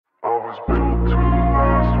was built to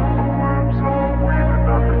last. With the webs I'm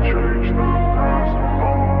weaving, I could change the past. With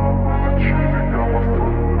all I'm achieving, got my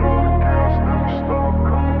foot on the gas. Never stop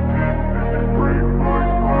competing. If you break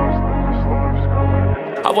like glass, then this life's gonna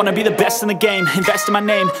end. I wanna be the best in the game, invest in my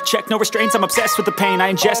name. Check no restraints, I'm obsessed with the pain.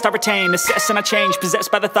 I ingest, I retain, assess and I change.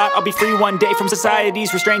 Possessed by the thought I'll be free one day from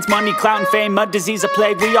society's restraints. Money, clout and fame, mud, disease, a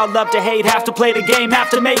plague. We all love to hate, have to play the game, have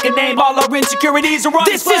to make a name. All our insecurities are on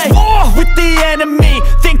display. This is war with the enemy,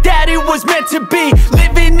 think that it was meant to be.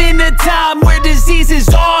 Living in a time where disease is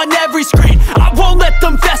on every screen. I won't let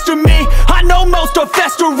them fester me, I know most are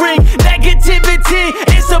festering. Negativity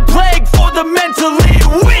is a plague for the mentally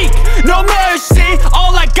weak. No mercy,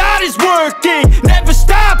 all I got is working. Never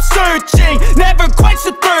stop searching, never quite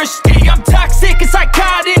so thirsty. I'm toxic and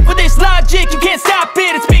psychotic with this logic, you can't stop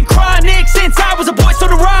it. It's been chronic since I was a boy, so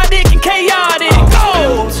neurotic and chaotic.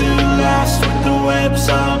 Built to last. With the webs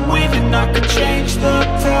I'm weaving, I could change the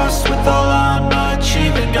past. With all I'm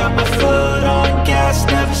achieving, got my foot on gas.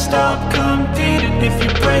 Never stop competing. If you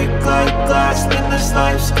break like glass, then this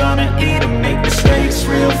life's gonna eat 'em. Make mistakes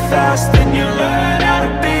real fast, then you learn how to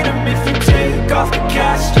beat 'em. If you take off the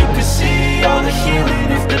cast, you can see all the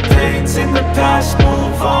healing. If the pain's in the past,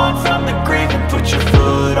 move on from the grave and put your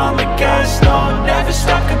foot on the gas. No, never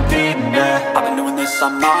stop competing, yeah. I've been doing this,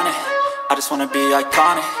 I'm on it. I just wanna be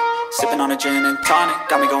iconic. Sipping on a gin and tonic,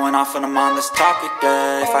 got me going off when I'm on this topic,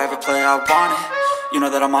 yeah. If I ever play, I want it. You know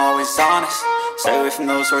that I'm always honest. Stay away from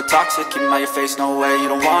those who are toxic. Keep them out your face, no way, you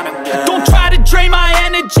don't want them, yeah. Don't try to drain my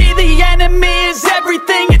energy. The enemy is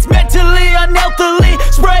everything. It's mentally, unhealthily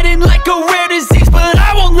spreading like a rare disease, but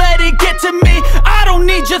I won't let it get to me. I don't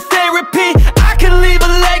need your therapy. I can leave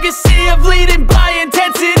a legacy of leading by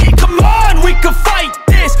intensity. Come on, we can fight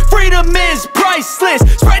this. Freedom is priceless.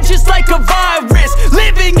 Spread just like a virus.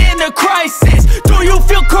 Living in a crisis. Do you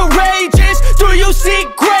feel courageous? Do you seek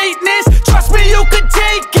greatness? Trust me, you can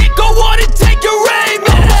take it. Go on and take your aim,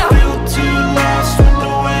 yeah. Built to last. With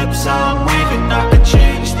the webs I'm weaving, I could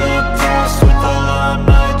change the past. With all I'm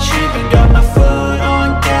achieving, got my foot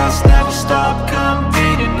on gas. Never stop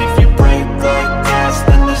competing. If you break like glass,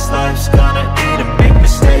 then this life's gonna eat 'em. Make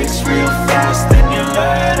mistakes real fast, then you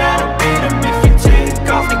learn how to beat 'em. If you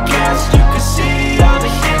take off the cast, you can see all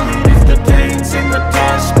the healing. If the pain's in the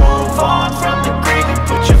past, move on from the grave and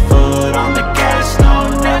put your foot on the gas. No,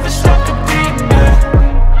 never stop competing, yeah.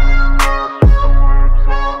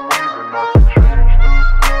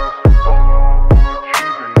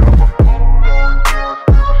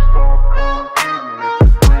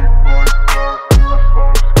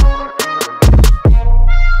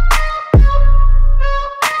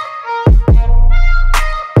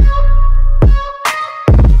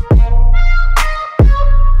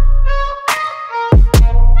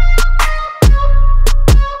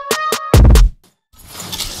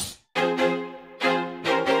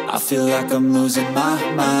 I feel like I'm losing my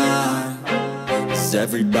mind. Is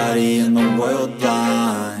everybody in the world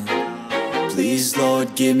blind? Please,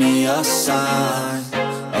 Lord, give me a sign,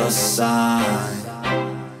 a sign.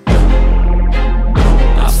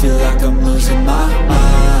 I feel like I'm losing my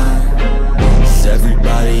mind. Is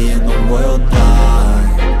everybody in the world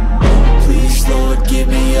blind? Please, Lord, give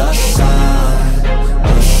me a sign,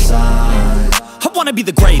 a sign. I wanna be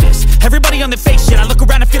the greatest. Everybody on the fake shit. I look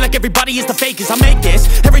around and feel like everybody is the fakest. I make this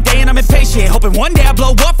every day and I'm impatient, hoping one day I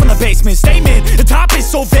blow up from the basement. Statement, the top is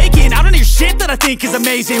so vacant. I don't hear shit that I think is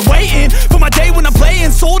amazing. Waiting for my day when I'm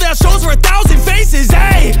playing sold out shows for 1,000 faces.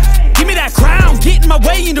 Hey, give me that crown, get in my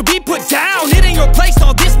way and to be put down. It ain't your place,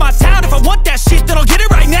 no, this my town. If I want that shit, then I'll get it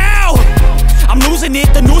right now. I'm losing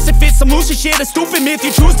it, the noose it fits, some losing shit, a stupid myth.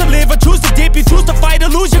 You choose to live or choose to dip, you choose to fight or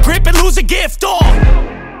lose your grip and lose a gift.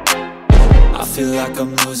 I feel like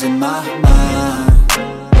I'm losing my mind.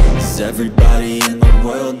 Is everybody in the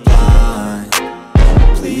world blind?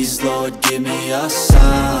 Please, Lord, give me a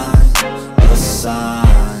sign, a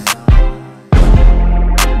sign.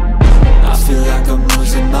 I feel like I'm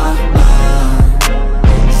losing my mind.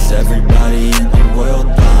 Is everybody in the world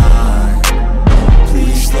blind?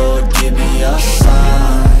 Please, Lord, give me a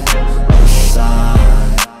sign, a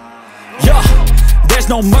sign. Yeah. There's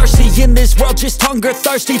no mercy in this world, just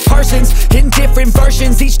hunger-thirsty persons in different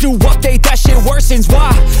versions. Each new update, that shit worsens.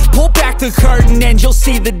 Why? Pull back the curtain and you'll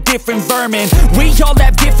see the different vermin. We all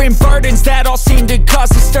have different burdens that all seem to cause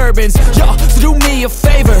disturbance. Yo, so do me a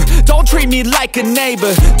favor, don't treat me like a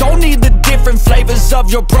neighbor. Don't need the different flavors of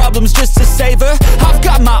your problems just to savor. I've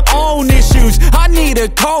got my own issues, I need a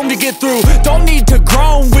comb to get through. Don't need to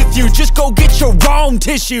groan with you, just go get your own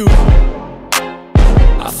tissue.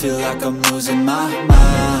 I feel like I'm losing my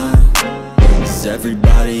mind. Is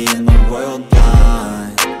everybody in the world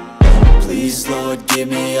blind? Please, Lord, give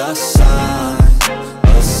me a sign,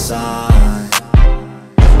 a sign.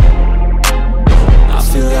 I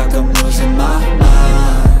feel like I'm losing my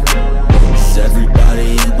mind. Is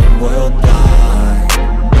everybody in the world blind?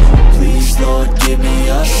 Please, Lord, give me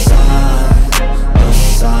a sign, a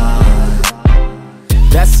sign.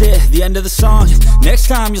 That's it, the end of the song. Next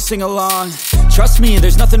time you'll sing along. Trust me,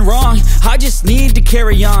 there's nothing wrong. I just need to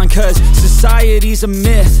carry on, cause society's a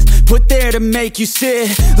myth put there to make you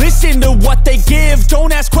sit. Listen to what they give.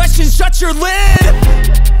 Don't ask questions, shut your lid.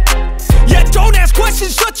 Yeah, don't ask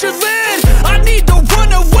questions, shut your lid. I need to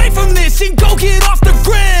run away from this and go get off the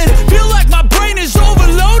grid. Feel like my brain is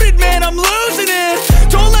overloaded, man, I'm losing